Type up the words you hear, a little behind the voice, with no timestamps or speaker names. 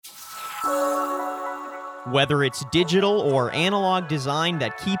Whether it's digital or analog design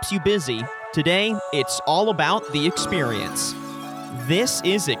that keeps you busy, today it's all about the experience. This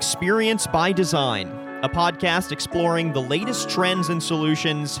is Experience by Design, a podcast exploring the latest trends and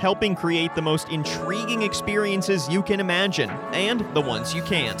solutions, helping create the most intriguing experiences you can imagine and the ones you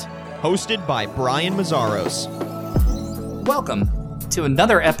can't. Hosted by Brian Mazzaros. Welcome to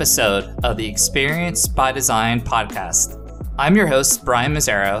another episode of the Experience by Design podcast. I'm your host, Brian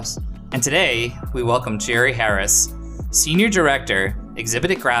Mazzaros, and today we welcome Jerry Harris, Senior Director,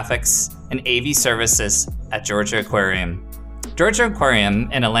 Exhibit Graphics and AV Services at Georgia Aquarium. Georgia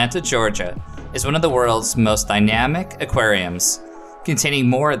Aquarium in Atlanta, Georgia is one of the world's most dynamic aquariums, containing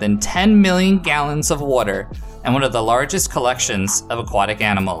more than 10 million gallons of water and one of the largest collections of aquatic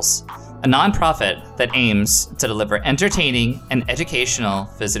animals. A nonprofit that aims to deliver entertaining and educational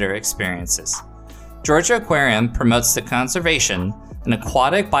visitor experiences. Georgia Aquarium promotes the conservation and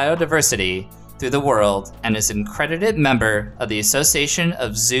aquatic biodiversity through the world and is an accredited member of the Association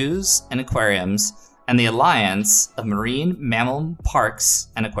of Zoos and Aquariums and the Alliance of Marine Mammal Parks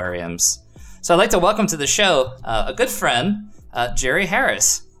and Aquariums. So I'd like to welcome to the show a good friend, Jerry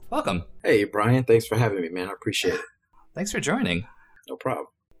Harris. Welcome. Hey, Brian. Thanks for having me, man. I appreciate it. Thanks for joining. No problem.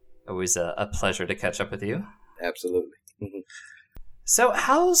 Always a pleasure to catch up with you. Absolutely. Mm-hmm. So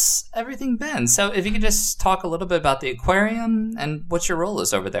how's everything been? So if you could just talk a little bit about the aquarium and what your role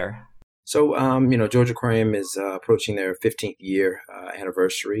is over there. So, Georgia Aquarium is approaching their 15th year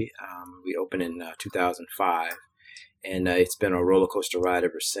anniversary. We opened in 2005, and it's been a roller coaster ride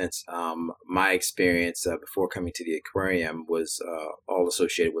ever since. My experience before coming to the aquarium was all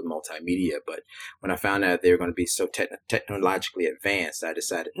associated with multimedia, but when I found out they were going to be so technologically advanced, I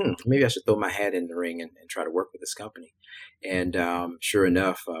decided maybe I should throw my hat in the ring and try to work with this company. And sure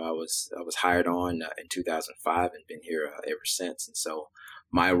enough, I was hired on in 2005 and been here ever since. And so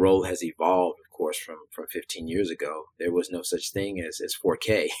my role has evolved, of course, from 15 years ago. There was no such thing as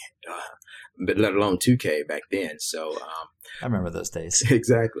 4K, but let alone 2K back then. So I remember those days.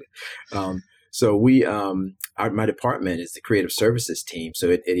 Exactly. So my department is the creative services team. So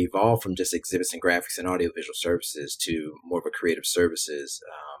it evolved from just exhibits and graphics and audiovisual services to more of a creative services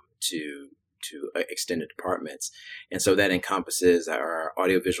to extended departments. And so that encompasses our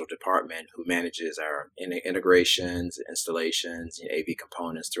audiovisual department, who manages our integrations, installations, AV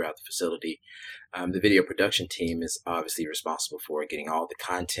components throughout the facility. The video production team is obviously responsible for getting all the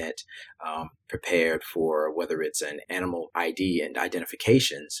content prepared for whether it's an animal ID and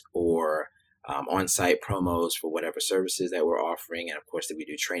identifications or on-site promos for whatever services that we're offering. And of course, that we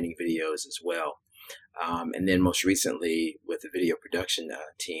do training videos as well. And then most recently with the video production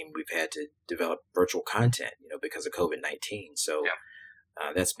team, we've had to develop virtual content, because of COVID-19. So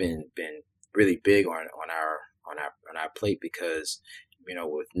that's been really big on our plate because,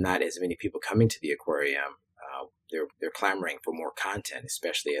 with not as many people coming to the aquarium, they're clamoring for more content,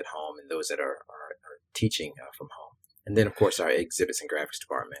 especially at home and those that are teaching from home. And then, of course, our exhibits and graphics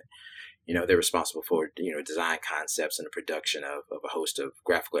department. They're responsible for, design concepts and the production of a host of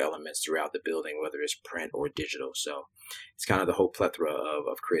graphical elements throughout the building, whether it's print or digital. So it's kind of the whole plethora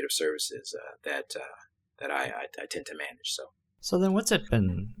of creative services that I tend to manage. So then what's it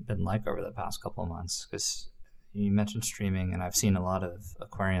been like over the past couple of months? Because you mentioned streaming, and I've seen a lot of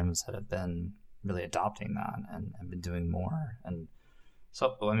aquariums that have been really adopting that and been doing more. And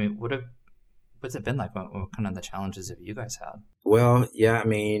so, what's it been like? What kind of the challenges have you guys had? Well, yeah,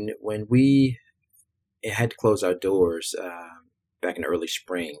 when we had to close our doors back in early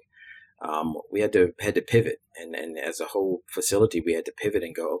spring, we had to pivot, and as a whole facility, we had to pivot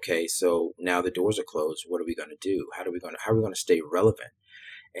and go, okay, so now the doors are closed. What are we going to do? How are we going to stay relevant?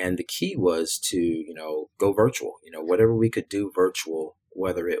 And the key was to go virtual. Whatever we could do virtual,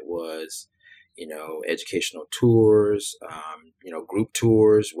 whether it was educational tours, group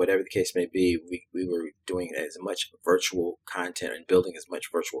tours, whatever the case may be, we were doing as much virtual content and building as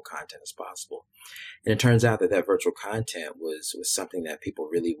much virtual content as possible. And it turns out that virtual content was something that people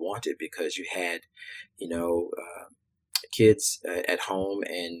really wanted because you had, kids at home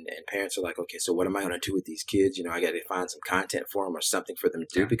and parents are like, okay, so what am I going to do with these kids? I got to find some content for them or something for them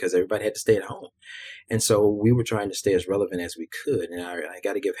to do because everybody had to stay at home. And so we were trying to stay as relevant as we could. And I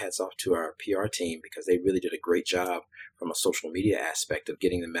got to give hats off to our PR team because they really did a great job from a social media aspect of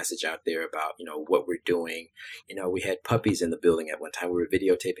getting the message out there about, what we're doing. We had puppies in the building at one time. We were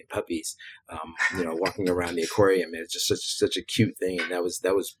videotaping puppies, walking around the aquarium. It was just such a cute thing. And that was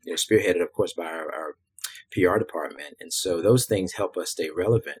spearheaded, of course, by our PR department. And so those things help us stay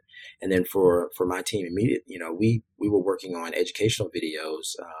relevant. And then for my team immediate, we were working on educational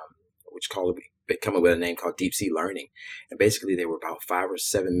videos, which come up with a name called Deep Sea Learning. And basically they were about 5 or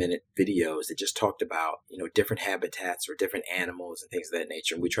 7 minute videos that just talked about, different habitats or different animals and things of that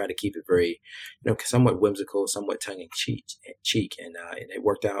nature. And we try to keep it very, somewhat whimsical, somewhat tongue in cheek. And it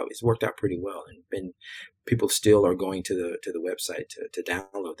worked out. It's worked out pretty well. And people still are going to the website to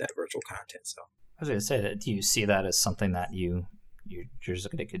download that virtual content. So I was going to say that, do you see that as something that you're just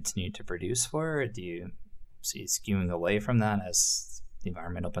going to continue to produce for, or do you see skewing away from that as the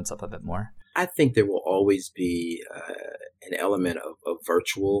environment opens up a bit more? I think there will always be an element of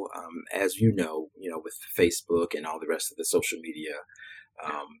virtual, as with Facebook and all the rest of the social media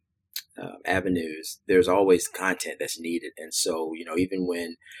avenues. There's always content that's needed, and so even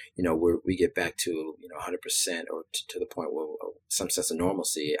when we get back to 100% or to the point where some sense of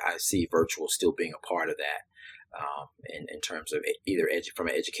normalcy, I see virtual still being a part of that. In terms of either from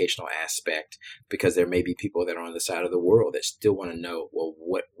an educational aspect, because there may be people that are on the side of the world that still want to know, well,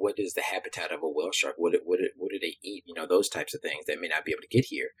 what is the habitat of a whale shark? What do they eat? Those types of things that may not be able to get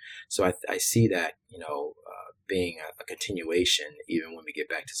here. So I see that, being a continuation even when we get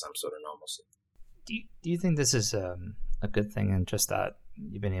back to some sort of normalcy. Do you think this is a good thing, and just that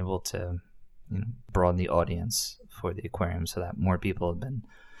you've been able to broaden the audience for the aquarium so that more people have been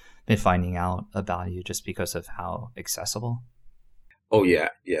finding out about you just because of how accessible? Oh yeah.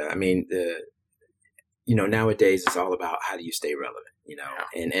 I mean, nowadays it's all about how do you stay relevant,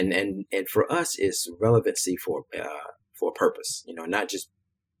 and for us it's relevancy for a purpose, not just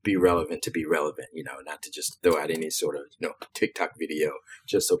be relevant to be relevant, not to just throw out any sort of, TikTok video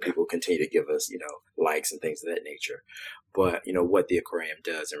just so people continue to give us, likes and things of that nature. But, what the aquarium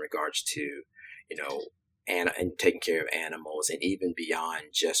does in regards to, and taking care of animals, and even beyond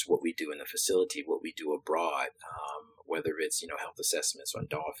just what we do in the facility, what we do abroad, whether it's, health assessments on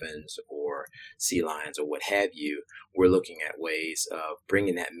dolphins or sea lions or what have you, we're looking at ways of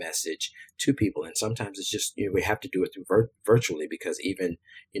bringing that message to people. And sometimes it's just, we have to do it through virtually, because even,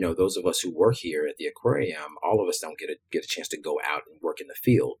 those of us who work here at the aquarium, all of us don't get a chance to go out and work in the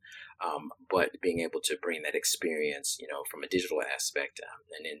field. But being able to bring that experience, from a digital aspect,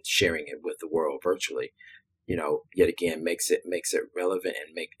 and then sharing it with the world virtually, yet again makes it relevant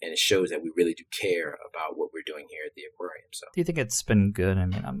and it shows that we really do care about what we're doing here at the aquarium. So, do you think it's been good? I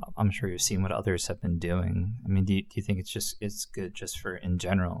mean, I'm sure you've seen what others have been doing. I mean, do you think it's good just for in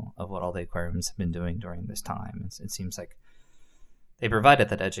general of what all the aquariums have been doing during this time? It seems like they provided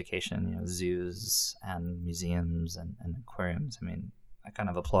that education, zoos and museums and aquariums. I mean, I kind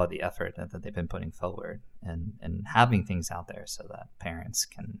of applaud the effort that they've been putting forward and having things out there so that parents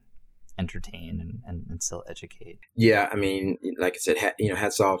can entertain and still educate. Yeah, I mean, like I said,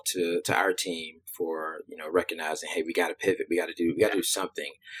 hats off to our team for recognizing, hey, we got to pivot, we got to do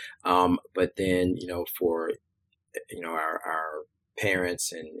something. But then for our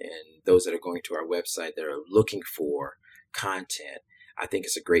parents and those that are going to our website that are looking for content, I think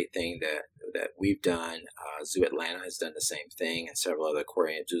it's a great thing that we've done. Zoo Atlanta has done the same thing, and several other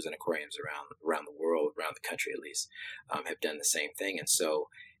zoos and aquariums around the world, around the country at least, have done the same thing. And so,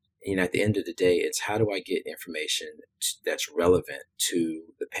 at the end of the day, it's how do I get information that's relevant to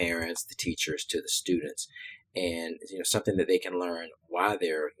the parents, the teachers, to the students, and something that they can learn while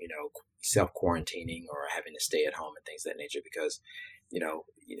they're self-quarantining or having to stay at home and things of that nature. Because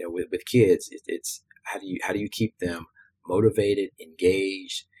with kids, it's how do you keep them motivated,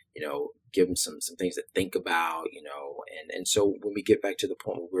 engaged, give them some things to think about, and so when we get back to the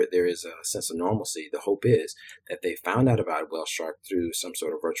point where there is a sense of normalcy, the hope is that they found out about a whale shark through some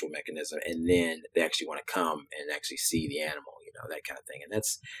sort of virtual mechanism, and then they actually want to come and actually see the animal, that kind of thing. And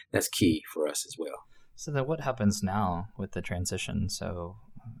that's key for us as well. So then what happens now with the transition? So,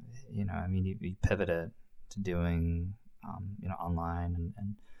 I mean, you pivoted to doing, online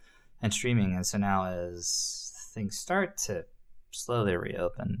and streaming. And so now as things start to slowly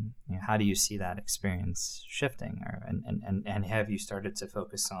reopen, how do you see that experience shifting, and have you started to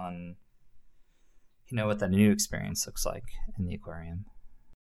focus on what the new experience looks like in the aquarium?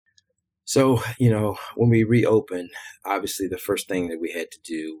 So when we reopened, obviously the first thing that we had to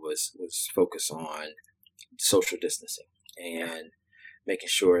do was focus on social distancing and making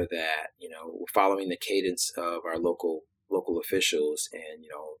sure that we're following the cadence of our local officials and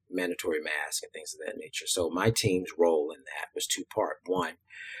mandatory masks and things of that nature. So my team's role in that was two-part. One,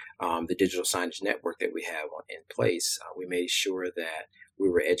 the digital signage network that we have in place, we made sure that we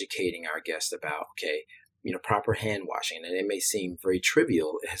were educating our guests about proper hand washing. And it may seem very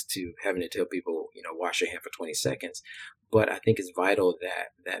trivial as to having to tell people wash your hand for 20 seconds, but I think it's vital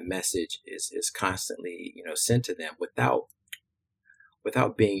that that message is constantly sent to them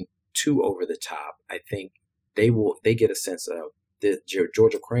without being too over the top. I think they get a sense of the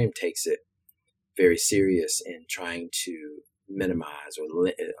Georgia Aquarium takes it very serious in trying to minimize or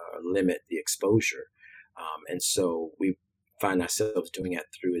limit the exposure. And so we find ourselves doing it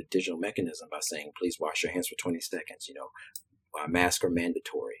through a digital mechanism by saying, please wash your hands for 20 seconds, masks are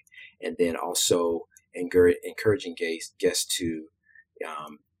mandatory. And then also encouraging guests to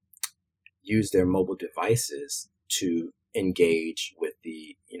use their mobile devices to engage with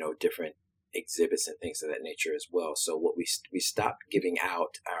the, different exhibits and things of that nature as well. So what we stopped giving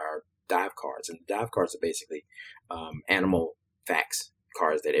out our dive cards, and dive cards are basically animal facts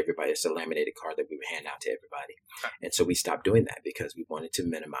cards that everybody, it's a laminated card that we would hand out to everybody. And so we stopped doing that because we wanted to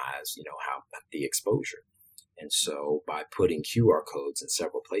minimize, how the exposure. And so by putting QR codes in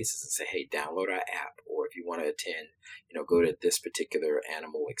several places and say, hey, download our app, or if you want to attend, go to this particular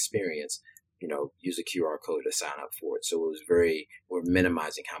animal experience, use a QR code to sign up for it. So it was we're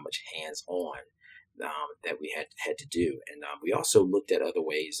minimizing how much hands-on that we had to do. And we also looked at other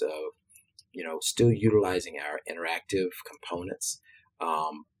ways of, still utilizing our interactive components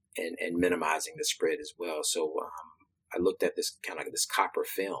and minimizing the spread as well. So I looked at this kind of this copper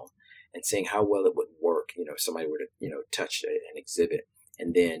film and seeing how well it would work, if somebody were to, touch an exhibit.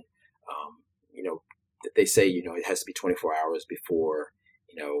 And then, they say, it has to be 24 hours before,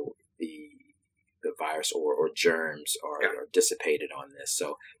 the virus or germs are dissipated on this.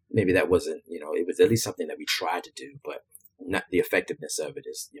 So maybe that wasn't, it was at least something that we tried to do, but not the effectiveness of it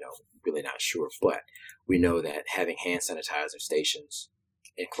is, really not sure. But we know that having hand sanitizer stations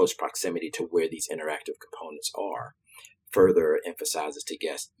in close proximity to where these interactive components are further emphasizes to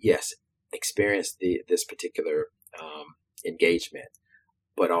guests, yes, experience this particular engagement,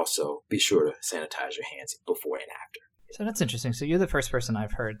 but also be sure to sanitize your hands before and after. So that's interesting. So you're the first person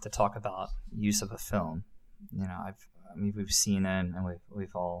I've heard to talk about use of a film. We've seen it, and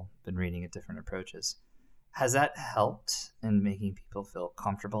we've all been reading at different approaches. Has that helped in making people feel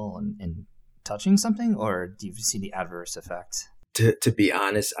comfortable in touching something, or do you see the adverse effect? To be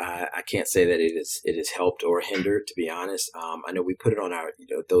honest, I can't say that it has helped or hindered. To be honest, I know we put it on our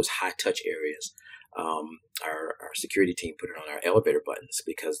those high touch areas. Our security team put it on our elevator buttons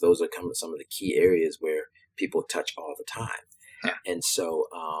because those are some of the key areas where people touch all the time. Yeah. And so,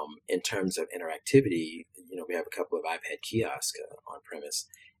 in terms of interactivity, we have a couple of iPad kiosks on premise,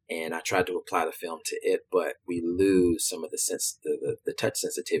 and I tried to apply the film to it, but we lose some of the touch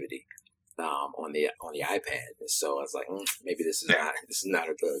sensitivity on the iPad. And so I was like, maybe this is not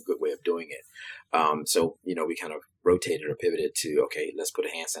a good way of doing it. So we kind of rotated or pivoted to, okay, let's put a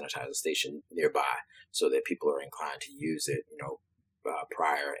hand sanitizer station nearby so that people are inclined to use it,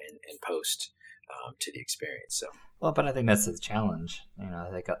 prior and post to the experience. So, well, but I think that's the challenge. I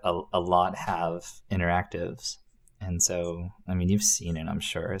think a lot have interactives, and so you've seen it. I'm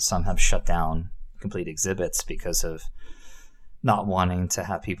sure some have shut down complete exhibits because of not wanting to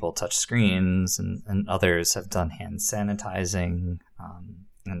have people touch screens, and others have done hand sanitizing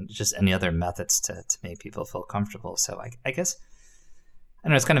and just any other methods to make people feel comfortable. So I guess, I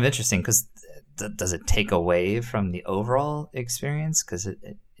know it's kind of interesting because does it take away from the overall experience? Because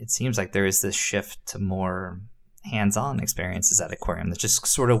it seems like there is this shift to more hands-on experiences at Aquarium. That's just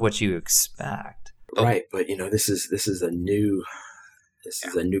sort of what you expect. Right. But, this is a new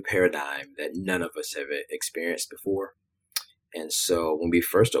paradigm that none of us have experienced before. And so when we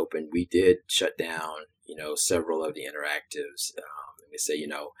first opened, we did shut down, several of the interactives. Let me say,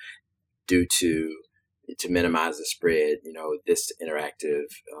 due to minimize the spread, this interactive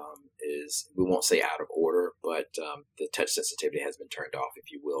is, we won't say out of order, but the touch sensitivity has been turned off,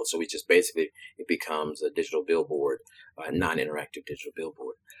 if you will. So we just basically, it becomes a digital billboard, a non-interactive digital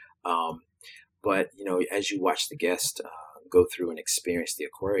billboard. But, as you watch the guests go through and experience the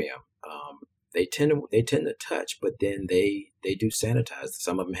aquarium, they tend to touch, but then they do sanitize.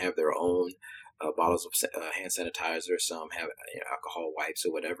 Some of them have their own bottles of hand sanitizer. Some have alcohol wipes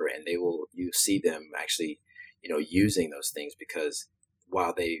or whatever, and you see them actually, using those things because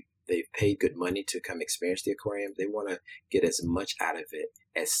while they've paid good money to come experience the aquarium, they want to get as much out of it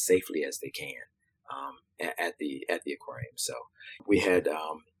as safely as they can at the aquarium. So we had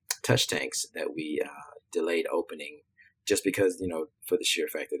touch tanks that we delayed opening just because, for the sheer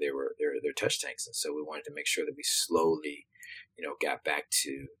fact that they're touch tanks. And so we wanted to make sure that we slowly, got back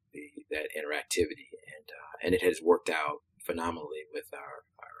to that interactivity, and it has worked out phenomenally with our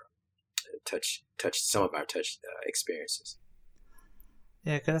some of our touch experiences.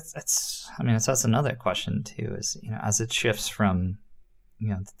 Yeah, because that's another question too, is, as it shifts from,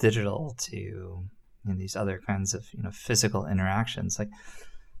 digital to these other kinds of, physical interactions, like,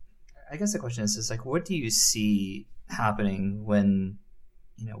 I guess the question is like, what do you see happening when,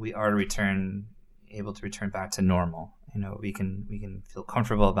 we are to return, able to return back to normal. We can feel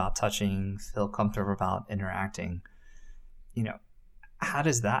comfortable about touching, feel comfortable about interacting. How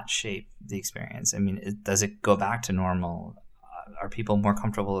does that shape the experience? I mean, does it go back to normal? Are people more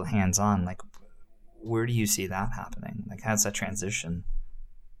comfortable hands-on? Like, where do you see that happening? Like, how's that transition?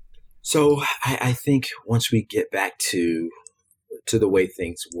 So I think once we get back to the way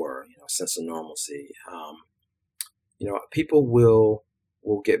things were, sense of normalcy, people will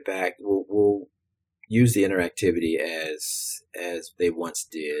get back. Will use the interactivity as they once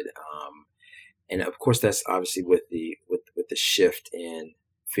did, and of course that's obviously with the shift in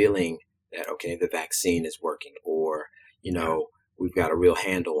feeling that the vaccine is working, or we've got a real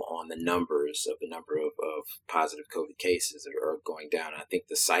handle on the number of positive COVID cases are going down. And I think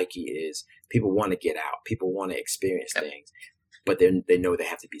the psyche is people want to get out, people want to experience things, but then they know they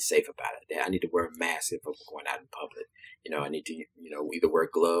have to be safe about it. I need to wear a mask if I'm going out in public. I need to either wear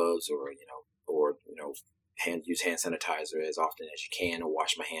gloves or use hand sanitizer as often as you can, or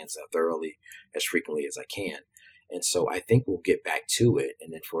wash my hands thoroughly as frequently as I can. And so I think we'll get back to it.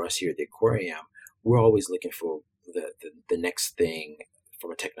 And then for us here at the Aquarium, we're always looking for the next thing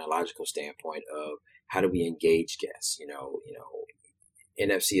from a technological standpoint of how do we engage guests.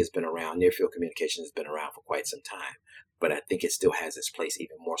 NFC has been around, near field communication has been around for quite some time, but I think it still has its place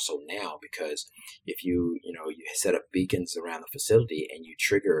even more so now, because if you set up beacons around the facility and you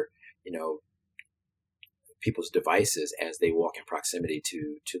trigger people's devices as they walk in proximity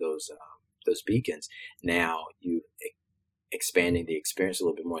to those beacons, now you expanding the experience a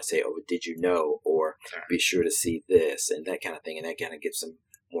little bit more, say, did you know, or be sure to see this and that kind of thing. And that kind of gets them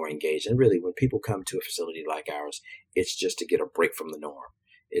more engaged. And really, when people come to a facility like ours, it's just to get a break from the norm.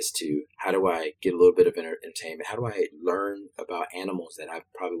 It's to, how do I get a little bit of entertainment? How do I learn about animals that I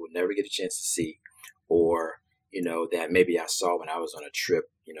probably would never get a chance to see, or, that maybe I saw when I was on a trip,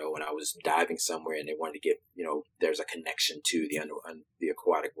 when I was diving somewhere and they wanted to get, there's a connection to the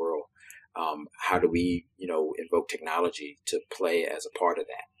aquatic world. How do we, invoke technology to play as a part of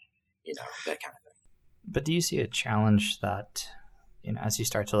that, that kind of thing. But do you see a challenge that, as you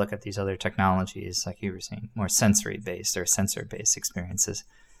start to look at these other technologies, like you were saying, more sensory-based or sensor-based experiences,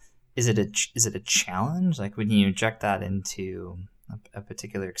 is it a challenge? Like when you inject that into a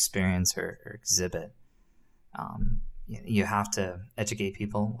particular experience or exhibit, you have to educate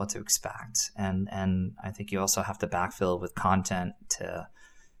people what to expect. And I think you also have to backfill with content to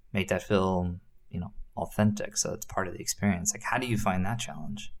make that feel, authentic. So it's part of the experience. Like, how do you find that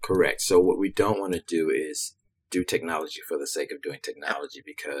challenge? Correct. So what we don't want to do is do technology for the sake of doing technology,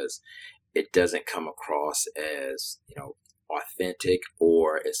 because it doesn't come across as, authentic,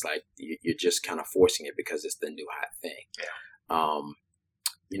 or it's like you're just kind of forcing it because it's the new hot thing. Yeah.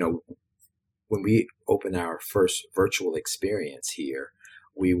 When we opened our first virtual experience here,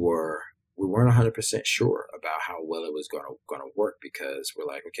 we weren't 100% sure about how well it was going to work, because we're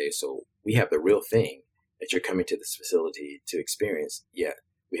like, okay, so we have the real thing that you're coming to this facility to experience, yet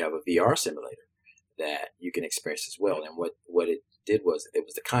we have a VR simulator that you can experience as well. And what it did was, it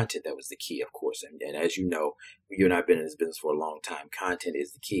was the content that was the key, of course. And as you know, you and I have been in this business for a long time. Content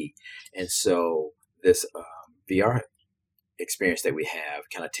is the key. And so this VR experience that we have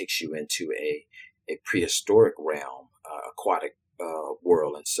kind of takes you into a prehistoric realm, aquatic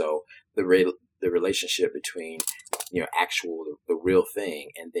world. And so the relationship between the real thing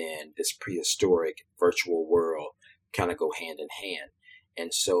and then this prehistoric virtual world kind of go hand in hand.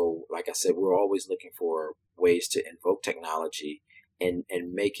 And so, like I said, we're always looking for ways to invoke technology and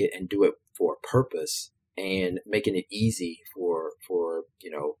make it and do it for a purpose, and making it easy for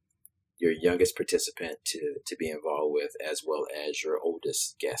your youngest participant to be involved with, as well as your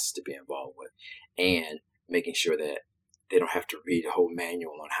oldest guests to be involved with, and making sure that they don't have to read a whole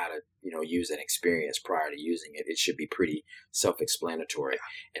manual on how to, use an experience prior to using it. It should be pretty self-explanatory,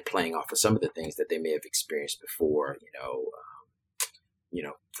 and playing off of some of the things that they may have experienced before.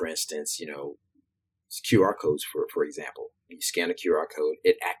 For instance, QR codes, for example. You scan a QR code,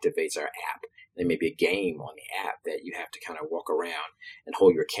 it activates our app. There may be a game on the app that you have to kind of walk around and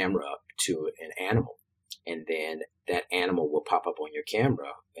hold your camera up to an animal. And then that animal will pop up on your camera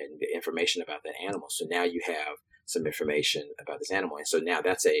and the information about that animal. So now you have some information about this animal. And so now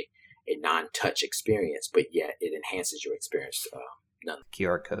that's a non-touch experience, but yet it enhances your experience.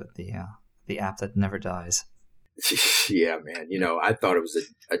 QR code, the app that never dies. Yeah, man. I thought it was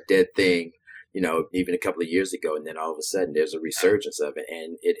a dead thing, even a couple of years ago. And then all of a sudden there's a resurgence of it,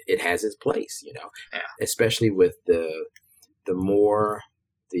 and it has its place, especially with the more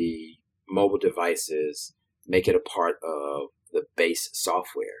the mobile devices make it a part of the base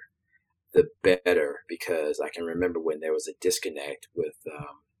software, the better, because I can remember when there was a disconnect with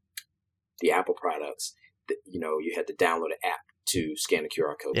the Apple products, you had to download an app to scan the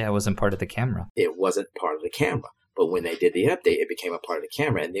QR code. Yeah, it wasn't part of the camera. It wasn't part of the camera. But when they did the update, it became a part of the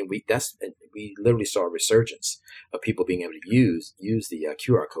camera. And then we literally saw a resurgence of people being able to use the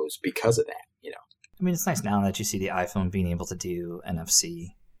QR codes because of that, I mean, it's nice now that you see the iPhone being able to do NFC,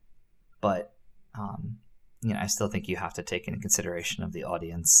 but I still think you have to take into consideration of the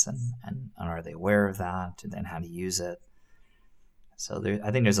audience and are they aware of that, and then how to use it. So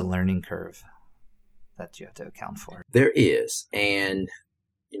I think there's a learning curve that you have to account for. There is, and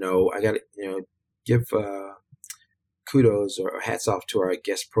I got to give kudos or hats off to our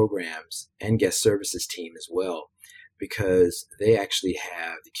guest programs and guest services team as well, because they actually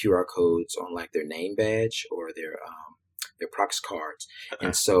have the QR codes on like their name badge or their Prox cards. Okay.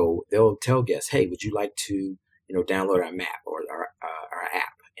 And so they'll tell guests, hey, would you like to, download our map or our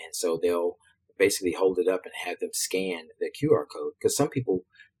app? And so they'll basically hold it up and have them scan the QR code, because some people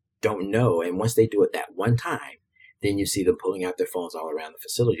don't know. And once they do it that one time, then you see them pulling out their phones all around the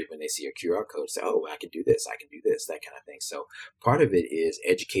facility when they see a QR code. Say, oh, I can do this, that kind of thing. So part of it is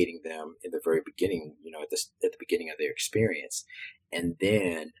educating them in the very beginning, at the beginning of their experience. And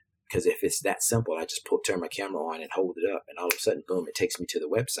then, because if it's that simple, I just turn my camera on and hold it up, and all of a sudden, boom, it takes me to the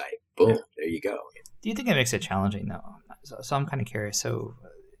website. Boom, there you go. Do you think it makes it challenging, though? So I'm kind of curious. So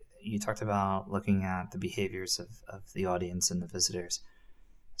you talked about looking at the behaviors of the audience and the visitors.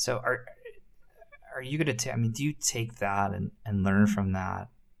 So are you going to do you take that and learn from that,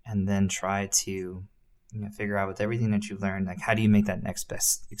 and then try to figure out with everything that you've learned, like how do you make that next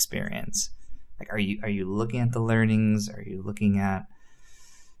best experience? Like are you looking at the learnings? Are you looking at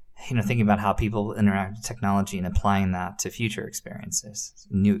thinking about how people interact with technology and applying that to future experiences,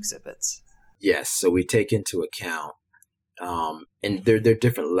 new exhibits? Yes, so we take into account, and there are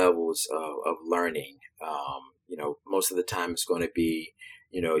different levels of learning. Most of the time it's going to be,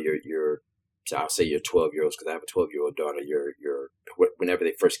 so I'll say your 12-year-olds, because I have a 12-year-old daughter. Whenever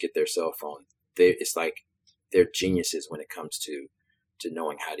they first get their cell phone, it's like they're geniuses when it comes to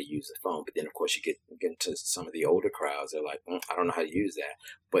knowing how to use the phone. But then, of course, you get into some of the older crowds. They're like, I don't know how to use that.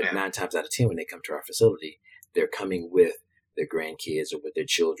 But 9 times out of 10, when they come to our facility, they're coming with their grandkids or with their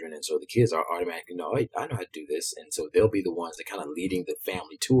children. And so the kids are automatically, I know how to do this. And so they'll be the ones that kind of leading the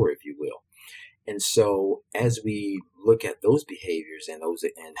family tour, if you will. And so as we look at those behaviors and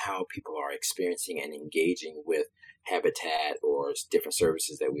how people are experiencing and engaging with habitat or different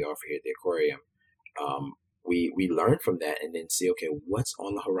services that we offer here at the aquarium, we learn from that and then see, okay, what's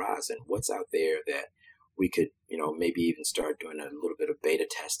on the horizon? What's out there that we could, maybe even start doing a little bit of beta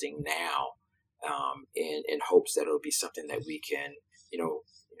testing now, in hopes that it'll be something that we can,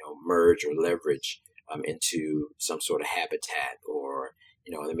 merge or leverage into some sort of habitat, or,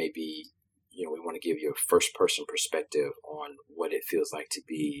 there may be, we want to give you a first-person perspective on what it feels like to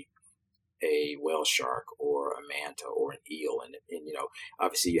be a whale shark or a manta or an eel. And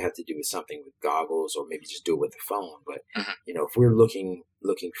obviously you have to do with something with goggles, or maybe just do it with the phone. But, if we're looking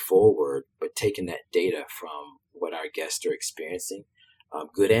forward, but taking that data from what our guests are experiencing,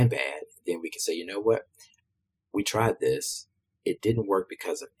 good and bad, then we can say, you know what, we tried this. It didn't work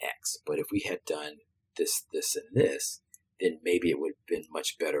because of X. But if we had done this, this, and this, then maybe it would have been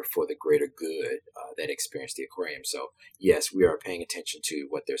much better for the greater good that experienced the aquarium. So yes, we are paying attention to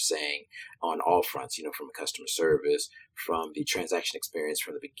what they're saying on all fronts, from customer service, from the transaction experience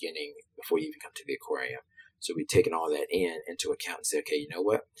from the beginning before you even come to the aquarium. So we've taken all that into account and say, okay, you know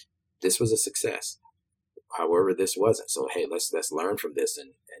what, this was a success. However, this wasn't. So hey, let's learn from this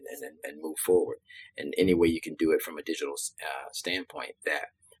and move forward. And any way you can do it from a digital standpoint that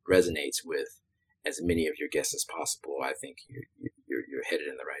resonates with as many of your guests as possible, I think you're headed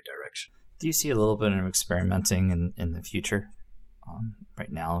in the right direction. Do you see a little bit of experimenting in the future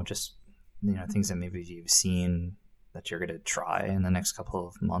right now? Just, things that maybe you've seen that you're going to try in the next couple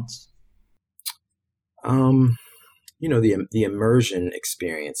of months? The immersion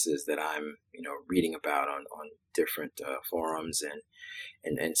experiences that I'm, reading about on different forums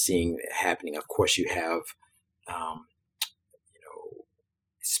and seeing happening. Of course, you have,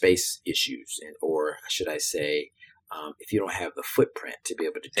 space issues, or should I say, if you don't have the footprint to be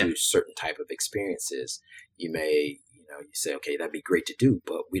able to do certain type of experiences, you may, you say, okay, that'd be great to do,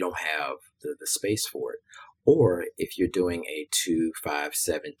 but we don't have the space for it. Or if you're doing a 2, 5,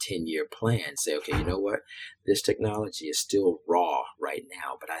 7, 10-year plan, say, okay, you know what, this technology is still raw right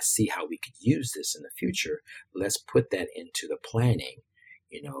now, but I see how we could use this in the future. Let's put that into the planning,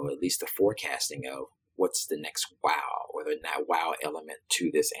 at least the forecasting of what's the next wow or the wow element to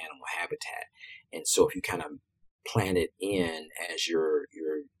this animal habitat. And so if you kind of plan it in as you're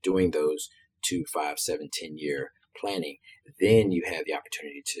doing those 2, 5, 7, 10-year planning, then you have the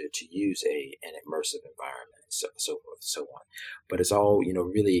opportunity to use an immersive environment, so forth and so on. But it's all,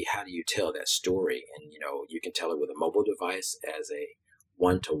 really, how do you tell that story? And, you can tell it with a mobile device as a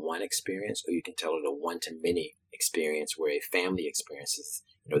one-to-one experience, or you can tell it a one-to-many experience where a family experiences,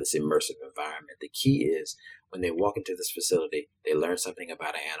 this immersive environment. The key is when they walk into this facility, they learn something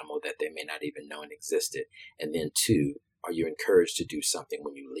about an animal that they may not even know existed. And then two, are you encouraged to do something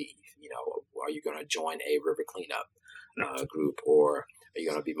when you leave? Are you going to join a river cleanup group, or are you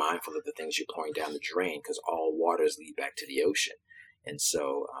going to be mindful of the things you're pouring down the drain, because all waters lead back to the ocean? And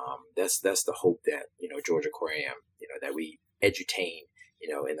so that's the hope that, Georgia Aquarium, that we edutain,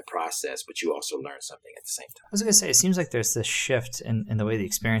 in the process, but you also learn something at the same time. I was going to say, it seems like there's this shift in the way the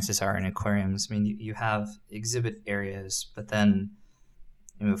experiences are in aquariums. I mean, you have exhibit areas, but then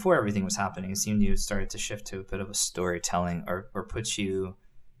before everything was happening, it seemed you started to shift to a bit of a storytelling, or put you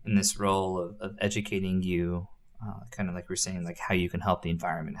in this role of educating you, kind of like we're saying, like how you can help the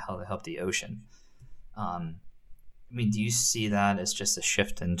environment, how to help the ocean. Do you see that as just a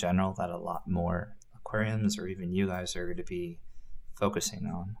shift in general that a lot more aquariums or even you guys are going to be focusing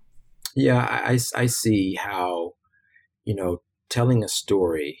on? Yeah, I see how, telling a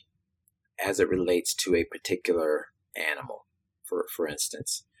story as it relates to a particular animal, for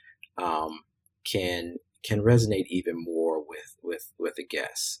instance, can resonate even more with the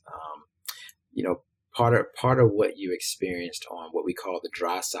guests. Part of what you experienced on what we call the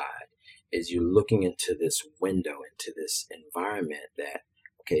dry side is you're looking into this window, into this environment that,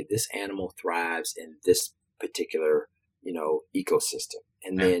 okay, this animal thrives in this particular, ecosystem.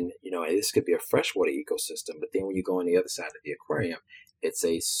 And then, and this could be a freshwater ecosystem, but then when you go on the other side of the aquarium, it's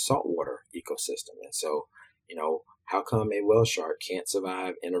a saltwater ecosystem. And so, how come a whale shark can't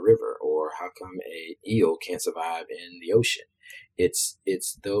survive in a river, or how come a eel can't survive in the ocean? It's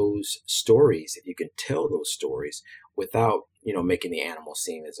those stories. If you can tell those stories without, making the animal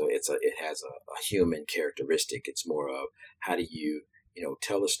seem as though it has a human characteristic. It's more of, how do you,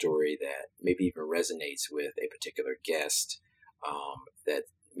 tell a story that maybe even resonates with a particular guest, that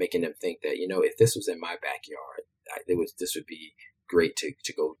making them think that, if this was in my backyard, this would be great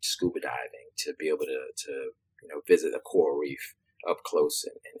to go scuba diving, to be able to visit a coral reef up close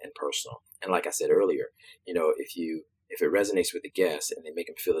and personal. And like I said earlier, if it resonates with the guests and they make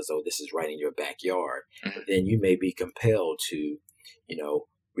them feel as though this is right in your backyard, then you may be compelled to,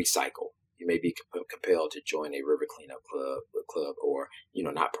 recycle. You may be compelled to join a river cleanup club, or,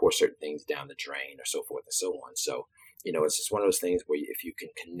 not pour certain things down the drain, or so forth and so on. So, it's just one of those things where if you can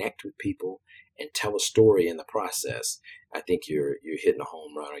connect with people and tell a story in the process, I think you're hitting a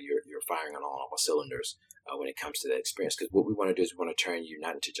home run, or you're firing on all cylinders when it comes to that experience. Because what we want to do is we want to turn you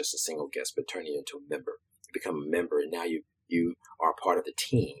not into just a single guest, but turn you into a member. You become a member, and now you are part of the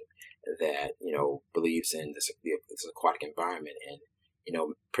team that believes in this aquatic environment and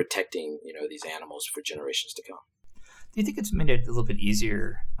protecting these animals for generations to come. Do you think it's made it a little bit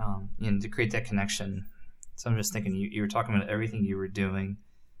easier to create that connection? So I'm just thinking, you were talking about everything you were doing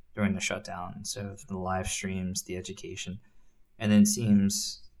during the shutdown, so the live streams, the education, and then it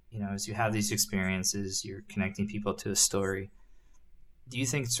seems as you have these experiences, you're connecting people to a story. Do you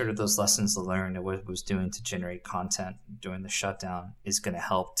think sort of those lessons learned and what it was doing to generate content during the shutdown is going to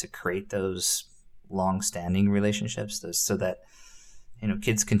help to create those long-standing relationships, so that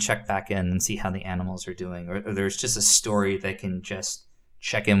kids can check back in and see how the animals are doing, or there's just a story they can just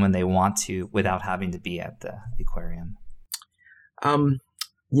check in when they want to without having to be at the aquarium?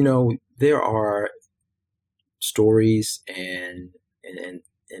 There are stories and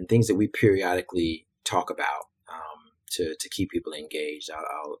things that we periodically talk about to keep people engaged.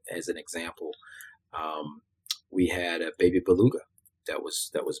 I'll as an example, we had a baby beluga that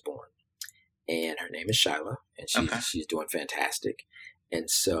was born, and her name is Shyla, and she's doing fantastic. And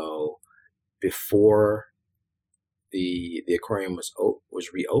so before the aquarium was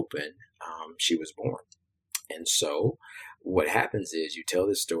reopened, she was born. And so what happens is you tell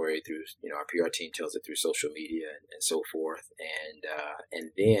this story through, our PR team tells it through social media and so forth.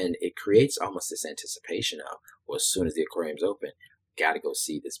 And then it creates almost this anticipation of, well, as soon as the aquarium's open, got to go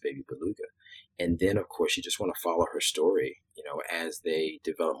see this baby beluga. And then, of course, you just want to follow her story, as they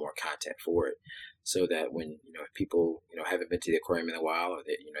develop more content for it. So that when, if people, haven't been to the aquarium in a while, or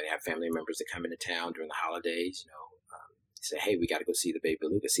they have family members that come into town during the holidays, say, hey, we got to go see the baby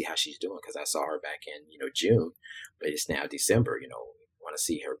beluga, see how she's doing, because I saw her back in, June, but it's now December, we want to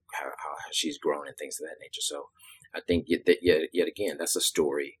see her, how she's grown and things of that nature. So I think yet again, that's a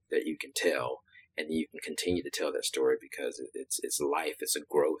story that you can tell, and you can continue to tell that story because it's life, it's a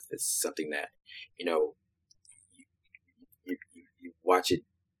growth, it's something that, you watch it,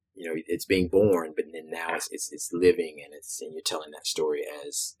 it's being born, but then now it's living, and you're telling that story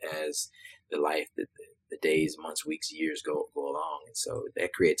as the life, the days, months, weeks, years go along. And so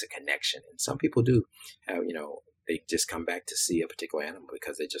that creates a connection. And some people do have, they just come back to see a particular animal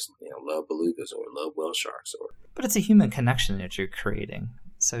because they just, love belugas or love whale sharks. But it's a human connection that you're creating.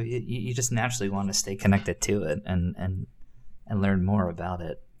 So you just naturally want to stay connected to it and learn more about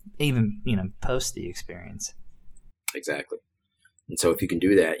it, even, post the experience. Exactly. And so if you can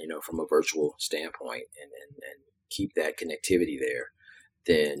do that, from a virtual standpoint and keep that connectivity there,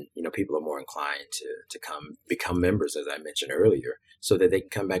 then, people are more inclined to become members, as I mentioned earlier, so that they can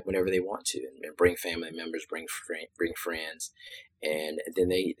come back whenever they want to and bring family members, bring friends. And then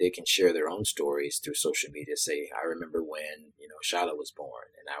they can share their own stories through social media. Say, I remember when, Shala was born,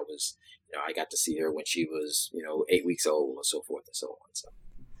 and I got to see her when she was, 8 weeks old, and so forth and so on. So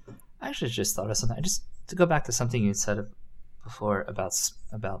I actually just thought of something. Just to go back to something you said before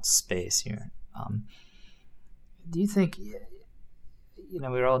about space here. Do you think,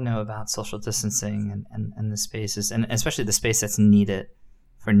 we all know about social distancing and the spaces, and especially the space that's needed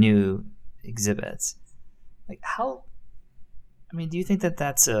for new exhibits. Do you think that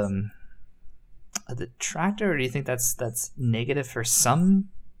that's a detractor, or do you think that's negative for some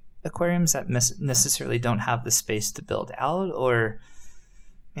aquariums that necessarily don't have the space to build out? Or,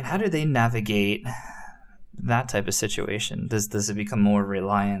 how do they navigate that type of situation? Does it become more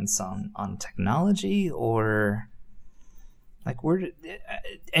reliance on technology, or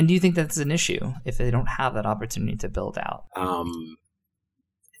and do you think that's an issue if they don't have that opportunity to build out?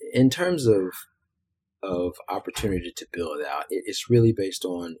 In terms of opportunity to build out, it's really based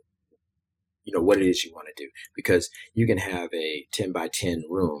on, what it is you want to do, because you can have a 10 by 10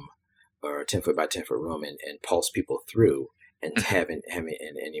 room or a 10 foot by 10 foot room and pulse people through and have an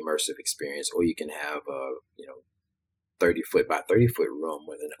immersive experience, or you can have a 30 foot by 30 foot room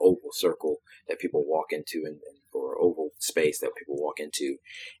with an oval circle that people walk into or oval space that people walk into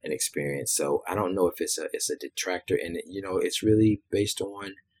and experience. So I don't know if it's a detractor, and it's really based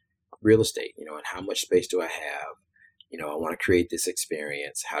on real estate, and how much space do I have? I want to create this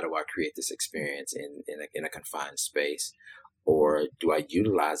experience. How do I create this experience in a confined space? Or do I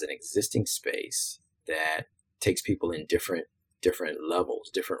utilize an existing space that takes people in different levels,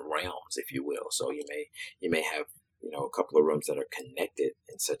 different realms, if you will? So you may have, a couple of rooms that are connected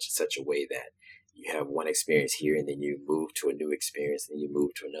in such a way that you have one experience here, and then you move to a new experience, and then you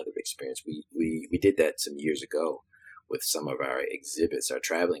move to another experience. We did that some years ago with some of our exhibits, our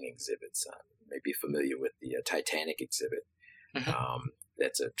traveling exhibits. You may be familiar with the Titanic exhibit. Mm-hmm.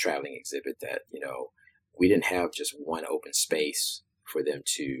 That's a traveling exhibit that, we didn't have just one open space for them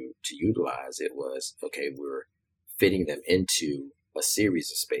to utilize. It was, okay, we're fitting them into a series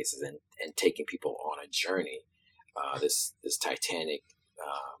of spaces and taking people on a journey, this Titanic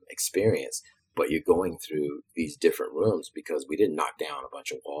experience. But you're going through these different rooms because we didn't knock down a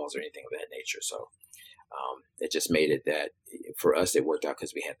bunch of walls or anything of that nature. So it just made it that for us, it worked out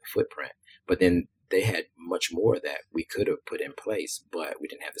because we had the footprint. But then they had much more that we could have put in place, but we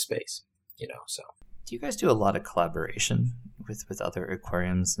didn't have the space, so. Do you guys do a lot of collaboration with other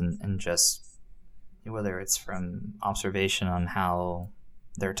aquariums and just whether it's from observation on how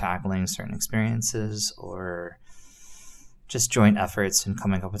they're tackling certain experiences or just joint efforts and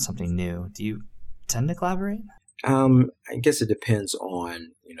coming up with something new? Do you tend to collaborate? I guess it depends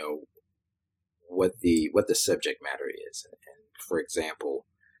on, what the subject matter is. And for example,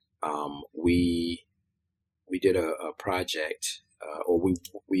 we did a project,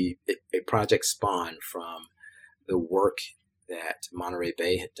 a project spawned from the work that Monterey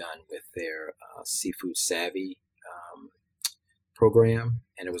Bay had done with their Seafood Savvy program,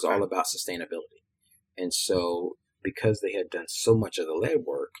 and it was all about sustainability. And so, because they had done so much of the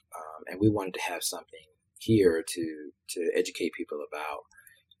legwork, and we wanted to have something here to educate people about,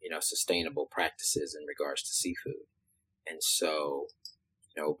 sustainable practices in regards to seafood. And so,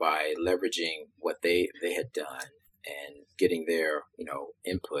 by leveraging what they had done and getting their,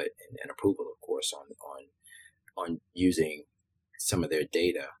 input and approval, of course, on using some of their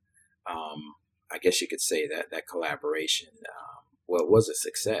data, I guess you could say that collaboration, it was a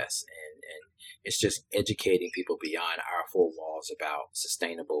success. And it's just educating people beyond our four walls about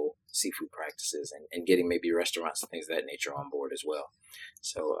sustainable seafood practices and getting maybe restaurants and things of that nature on board as well.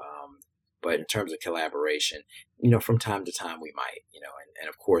 So, but in terms of collaboration, from time to time we might, and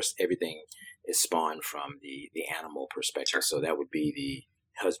of course everything is spawned from the animal perspective. So that would be the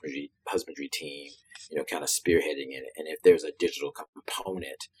husbandry team, kind of spearheading it. And if there's a digital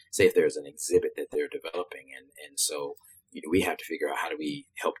component, say if there's an exhibit that they're developing, and so we have to figure out how do we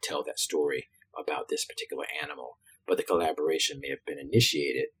help tell that story about this particular animal. But the collaboration may have been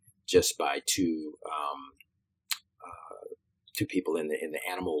initiated just by two people in the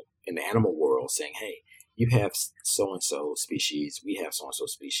animal world saying, hey, you have so and so species, we have so and so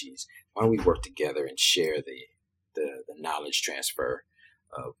species. Why don't we work together and share the knowledge transfer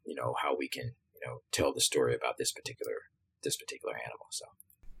of how we can tell the story about this particular animal.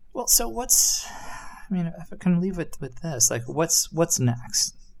 So what's, if I can leave it with this, like what's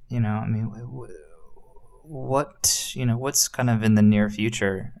next? What's kind of in the near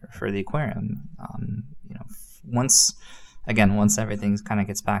future for the aquarium? Once everything kind of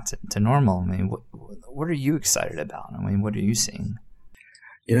gets back to normal, what are you excited about? What are you seeing?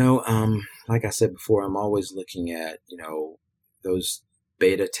 Like I said before, I'm always looking at, those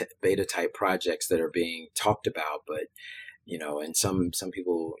beta type projects that are being talked about, but, and some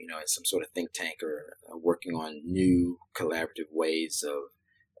people, in some sort of think tank are working on new collaborative ways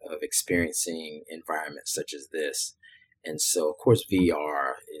of experiencing environments such as this. And so, of course,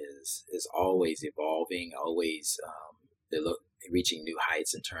 VR is always evolving, always reaching new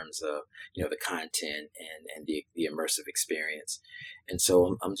heights in terms of the content and the immersive experience. And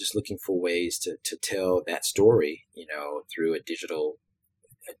so I'm just looking for ways to tell that story through a digital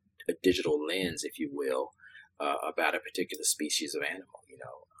lens, if you will, about a particular species of animal.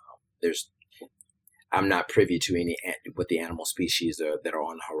 I'm not privy to what the animal species that are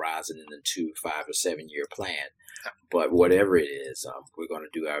on the horizon in the 2, 5, or 7 year plan. But whatever it is, we're going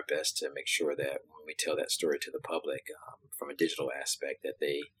to do our best to make sure that when we tell that story to the public from a digital aspect, that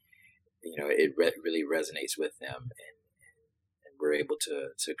they, it really resonates with them, and we're able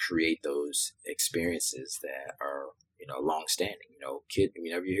to create those experiences that are long-standing.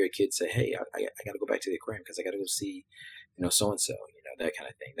 Whenever you hear kids say, "Hey, I got to go back to the aquarium because I got to go see, so and so," that kind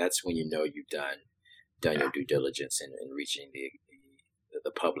of thing. That's when you've done your due diligence in reaching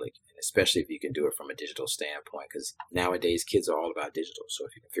the public, and especially if you can do it from a digital standpoint, because nowadays kids are all about digital. So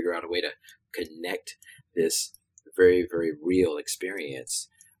if you can figure out a way to connect this very, very real experience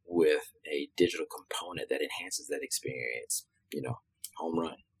with a digital component that enhances that experience, home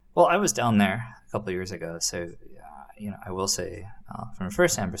run. Well, I was down there a couple of years ago, so I will say from a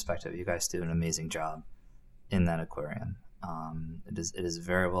first-hand perspective, you guys do an amazing job in that aquarium. It is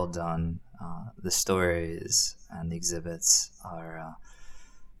very well done. The stories and the exhibits are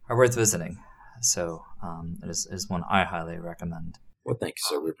worth visiting. So it is one I highly recommend. Well, thank you,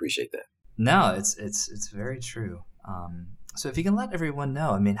 sir. We appreciate that. No, it's very true. So if you can let everyone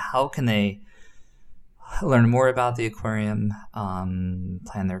know, how can they learn more about the aquarium,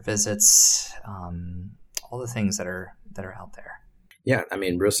 plan their visits, all the things that are out there? Yeah,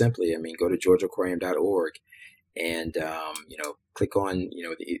 real simply, go to georgiaaquarium.org and click on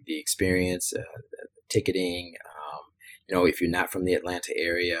the experience, ticketing. If you're not from the Atlanta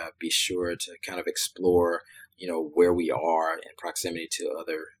area, be sure to kind of explore where we are in proximity to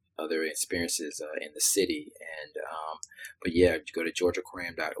other experiences in the city. And but yeah, go to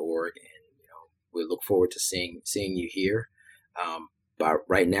georgiaaquarium.org, and we look forward to seeing you here. But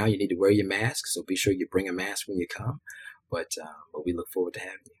right now, you need to wear your mask, so be sure you bring a mask when you come. But we look forward to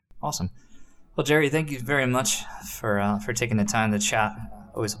having you. Awesome. Well, Jerry, thank you very much for taking the time to chat.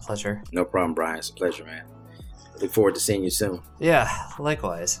 Always a pleasure. No problem, Brian. It's a pleasure, man. Look forward to seeing you soon. Yeah,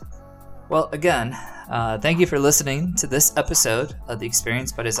 likewise. Well, again, thank you for listening to this episode of the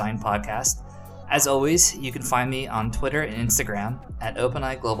Experience by Design podcast. As always, you can find me on Twitter and Instagram at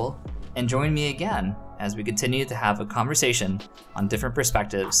OpenEyeGlobal, and join me again as we continue to have a conversation on different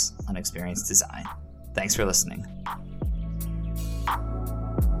perspectives on experience design. Thanks for listening.